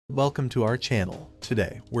Welcome to our channel.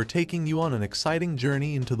 Today, we're taking you on an exciting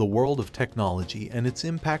journey into the world of technology and its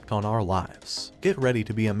impact on our lives. Get ready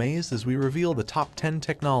to be amazed as we reveal the top 10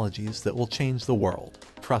 technologies that will change the world.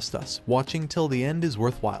 Trust us, watching till the end is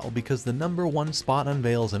worthwhile because the #1 spot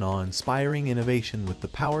unveils an awe-inspiring innovation with the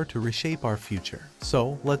power to reshape our future.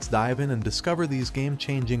 So, let's dive in and discover these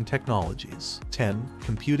game-changing technologies. 10.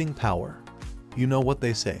 Computing power. You know what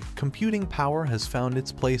they say, computing power has found its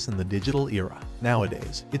place in the digital era.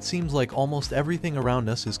 Nowadays, it seems like almost everything around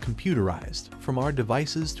us is computerized, from our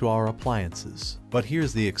devices to our appliances. But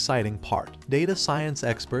here's the exciting part. Data science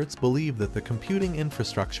experts believe that the computing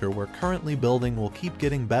infrastructure we're currently building will keep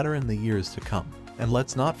getting better in the years to come. And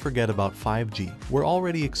let's not forget about 5G. We're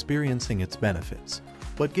already experiencing its benefits.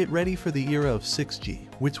 But get ready for the era of 6G,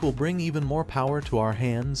 which will bring even more power to our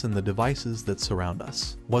hands and the devices that surround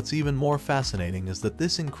us. What's even more fascinating is that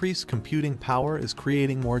this increased computing power is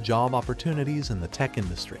creating more job opportunities in the tech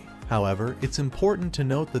industry. However, it's important to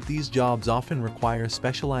note that these jobs often require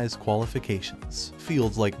specialized qualifications.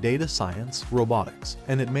 Fields like data science, robotics,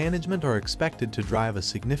 and management are expected to drive a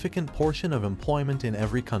significant portion of employment in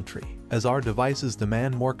every country. As our devices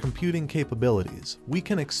demand more computing capabilities, we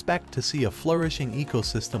can expect to see a flourishing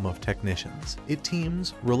ecosystem of technicians,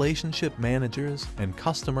 teams, relationship managers, and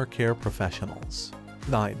customer care professionals.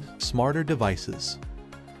 9. Smarter devices.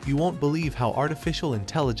 You won't believe how artificial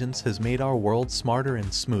intelligence has made our world smarter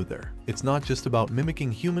and smoother. It's not just about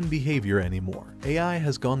mimicking human behavior anymore. AI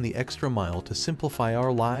has gone the extra mile to simplify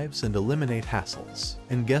our lives and eliminate hassles.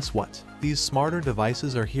 And guess what? These smarter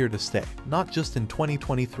devices are here to stay, not just in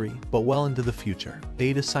 2023, but well into the future.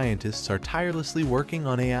 Data scientists are tirelessly working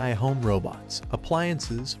on AI home robots,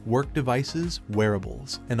 appliances, work devices,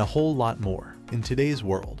 wearables, and a whole lot more. In today's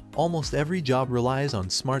world, almost every job relies on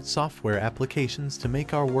smart software applications to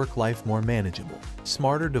make our work life more manageable.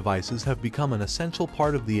 Smarter devices have become an essential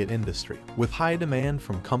part of the IT industry, with high demand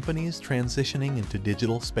from companies transitioning into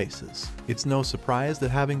digital spaces. It's no surprise that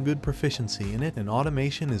having good proficiency in it and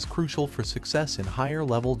automation is crucial for success in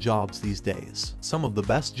higher-level jobs these days. Some of the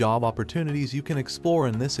best job opportunities you can explore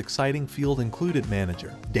in this exciting field include IT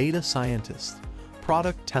manager, data scientist,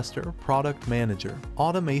 product tester, product manager,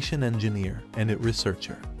 automation engineer, and IT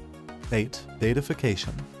researcher. 8.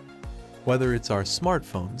 Datafication. Whether it's our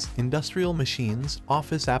smartphones, industrial machines,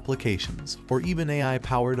 office applications, or even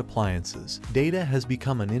AI-powered appliances, data has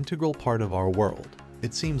become an integral part of our world.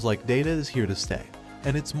 It seems like data is here to stay,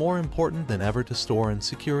 and it's more important than ever to store and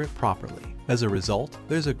secure it properly. As a result,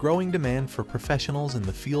 there's a growing demand for professionals in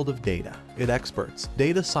the field of data. IT experts,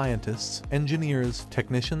 data scientists, engineers,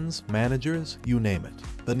 technicians, managers, you name it.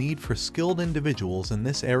 The need for skilled individuals in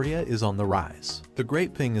this area is on the rise. The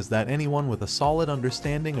great thing is that anyone with a solid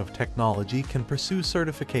understanding of technology can pursue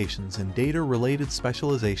certifications in data-related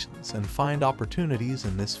specializations and find opportunities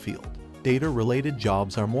in this field. Data-related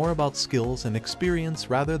jobs are more about skills and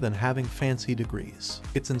experience rather than having fancy degrees.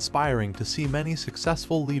 It's inspiring to see many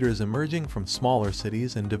successful leaders emerging from smaller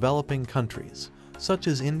cities and developing countries, such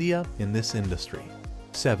as India, in this industry.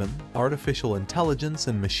 7. Artificial intelligence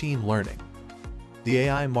and machine learning. The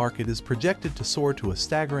AI market is projected to soar to a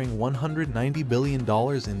staggering $190 billion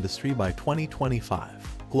industry by 2025.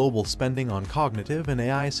 Global spending on cognitive and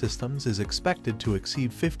AI systems is expected to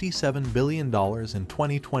exceed $57 billion in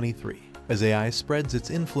 2023. As AI spreads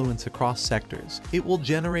its influence across sectors, it will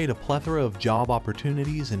generate a plethora of job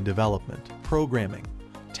opportunities in development, programming,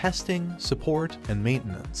 testing, support, and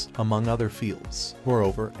maintenance, among other fields.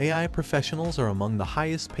 Moreover, AI professionals are among the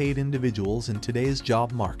highest-paid individuals in today's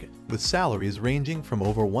job market, with salaries ranging from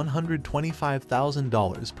over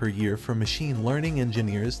 $125,000 per year for machine learning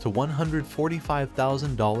engineers to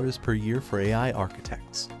 $145,000 per year for AI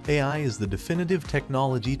architects. AI is the definitive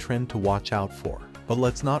technology trend to watch out for. But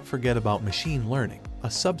let's not forget about machine learning, a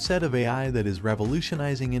subset of AI that is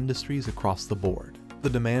revolutionizing industries across the board. The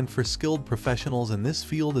demand for skilled professionals in this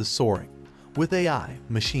field is soaring, with AI,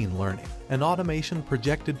 machine learning, and automation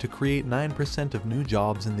projected to create 9% of new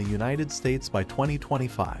jobs in the United States by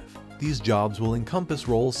 2025. These jobs will encompass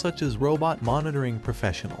roles such as robot monitoring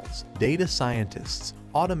professionals, data scientists,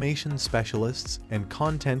 automation specialists, and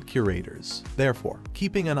content curators. Therefore,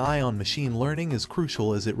 keeping an eye on machine learning is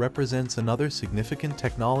crucial as it represents another significant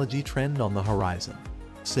technology trend on the horizon.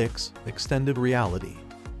 6. Extended reality.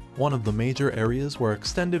 One of the major areas where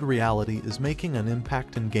extended reality is making an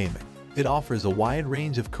impact in gaming. It offers a wide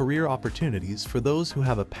range of career opportunities for those who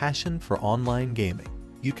have a passion for online gaming.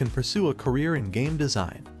 You can pursue a career in game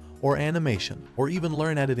design, or animation, or even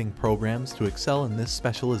learn editing programs to excel in this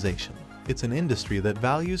specialization. It's an industry that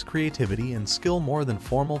values creativity and skill more than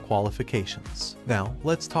formal qualifications. Now,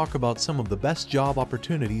 let's talk about some of the best job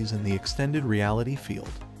opportunities in the extended reality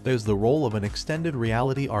field. There's the role of an extended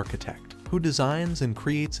reality architect, who designs and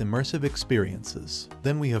creates immersive experiences.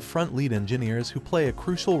 Then we have front lead engineers who play a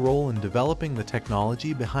crucial role in developing the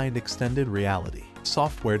technology behind extended reality.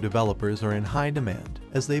 Software developers are in high demand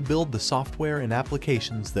as they build the software and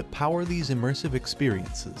applications that power these immersive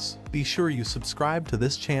experiences. Be sure you subscribe to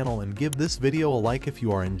this channel and give this video a like if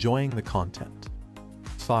you are enjoying the content.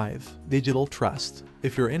 5. Digital trust.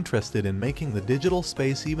 If you're interested in making the digital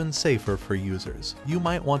space even safer for users, you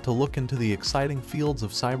might want to look into the exciting fields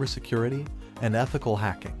of cybersecurity and ethical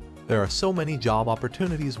hacking. There are so many job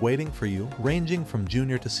opportunities waiting for you, ranging from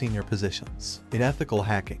junior to senior positions. In ethical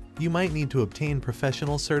hacking, you might need to obtain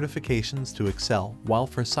professional certifications to excel, while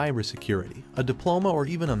for cybersecurity, a diploma or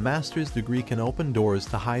even a master's degree can open doors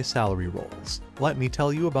to high salary roles. Let me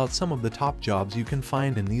tell you about some of the top jobs you can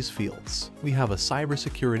find in these fields. We have a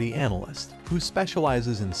cybersecurity analyst, who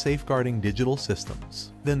specializes in safeguarding digital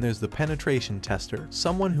systems. Then there's the penetration tester,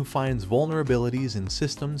 someone who finds vulnerabilities in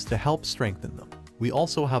systems to help strengthen them. We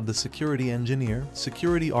also have the security engineer,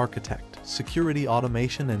 security architect, security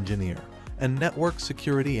automation engineer, and network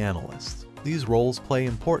security analyst. These roles play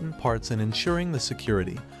important parts in ensuring the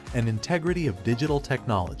security and integrity of digital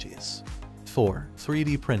technologies. 4.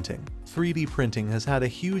 3D printing. 3D printing has had a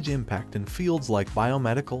huge impact in fields like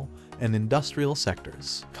biomedical and industrial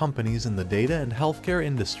sectors. Companies in the data and healthcare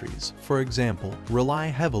industries, for example, rely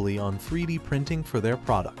heavily on 3D printing for their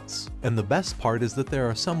products. And the best part is that there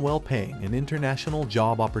are some well-paying and international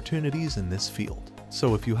job opportunities in this field.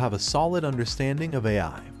 So if you have a solid understanding of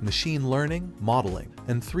AI, machine learning, modeling,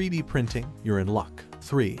 and 3D printing, you're in luck.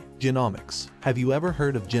 3. Genomics. Have you ever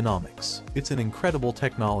heard of genomics? It's an incredible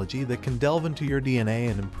technology that can delve into your DNA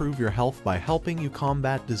and improve your health by helping you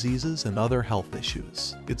combat diseases and other health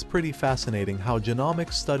issues. It's pretty fascinating how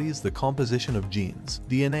genomics studies the composition of genes,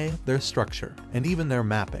 DNA, their structure, and even their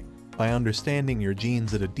mapping. By understanding your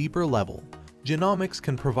genes at a deeper level, genomics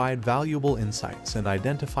can provide valuable insights and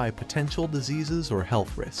identify potential diseases or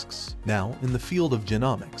health risks. Now, in the field of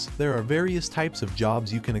genomics, there are various types of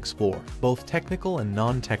jobs you can explore, both technical and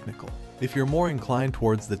non-technical. If you're more inclined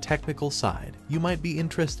towards the technical side, you might be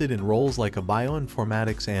interested in roles like a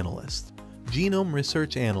bioinformatics analyst, genome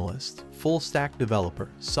research analyst, full-stack developer,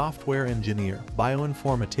 software engineer,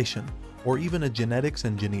 bioinformatician, or even a genetics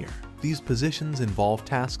engineer. These positions involve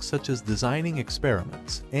tasks such as designing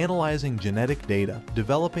experiments, analyzing genetic data,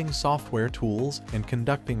 developing software tools, and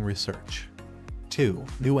conducting research. 2.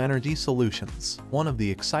 New energy solutions. One of the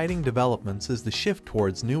exciting developments is the shift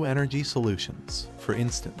towards new energy solutions. For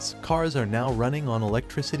instance, cars are now running on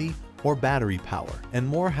electricity or battery power, and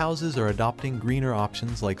more houses are adopting greener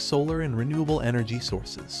options like solar and renewable energy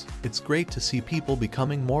sources. It's great to see people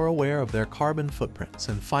becoming more aware of their carbon footprints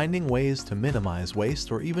and finding ways to minimize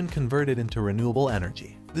waste or even convert it into renewable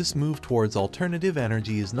energy. This move towards alternative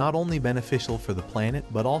energy is not only beneficial for the planet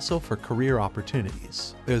but also for career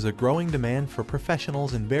opportunities. There's a growing demand for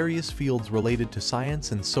professionals in various fields related to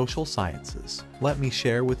science and social sciences. Let me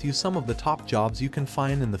share with you some of the top jobs you can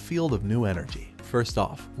find in the field of new energy. First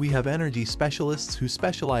off, we have energy specialists who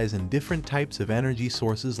specialize in different types of energy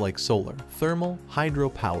sources like solar, thermal,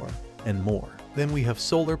 hydropower, and more. Then we have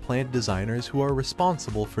solar plant designers who are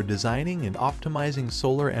responsible for designing and optimizing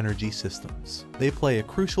solar energy systems. They play a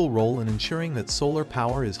crucial role in ensuring that solar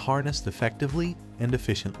power is harnessed effectively and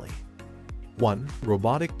efficiently. 1.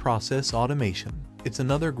 Robotic process automation. It's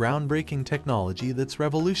another groundbreaking technology that's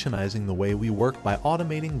revolutionizing the way we work by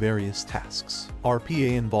automating various tasks.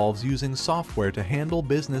 RPA involves using software to handle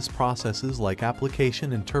business processes like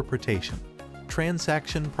application interpretation,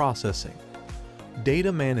 transaction processing,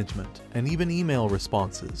 data management, and even email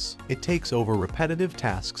responses. It takes over repetitive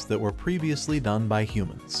tasks that were previously done by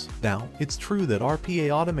humans. Now, it's true that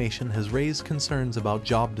RPA automation has raised concerns about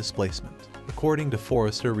job displacement. According to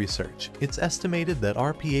Forrester Research, it's estimated that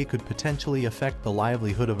RPA could potentially affect the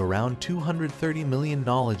livelihood of around 230 million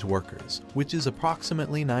knowledge workers, which is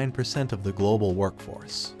approximately 9% of the global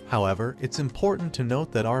workforce. However, it's important to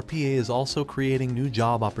note that RPA is also creating new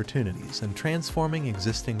job opportunities and transforming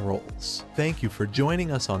existing roles. Thank you for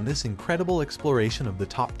joining us on this incredible exploration of the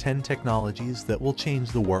top 10 technologies that will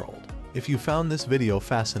change the world. If you found this video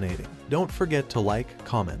fascinating, don't forget to like,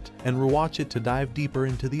 comment, and rewatch it to dive deeper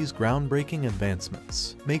into these groundbreaking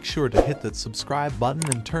advancements. Make sure to hit that subscribe button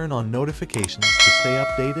and turn on notifications to stay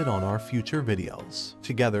updated on our future videos.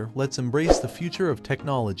 Together, let's embrace the future of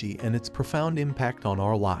technology and its profound impact on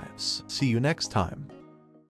our lives. See you next time.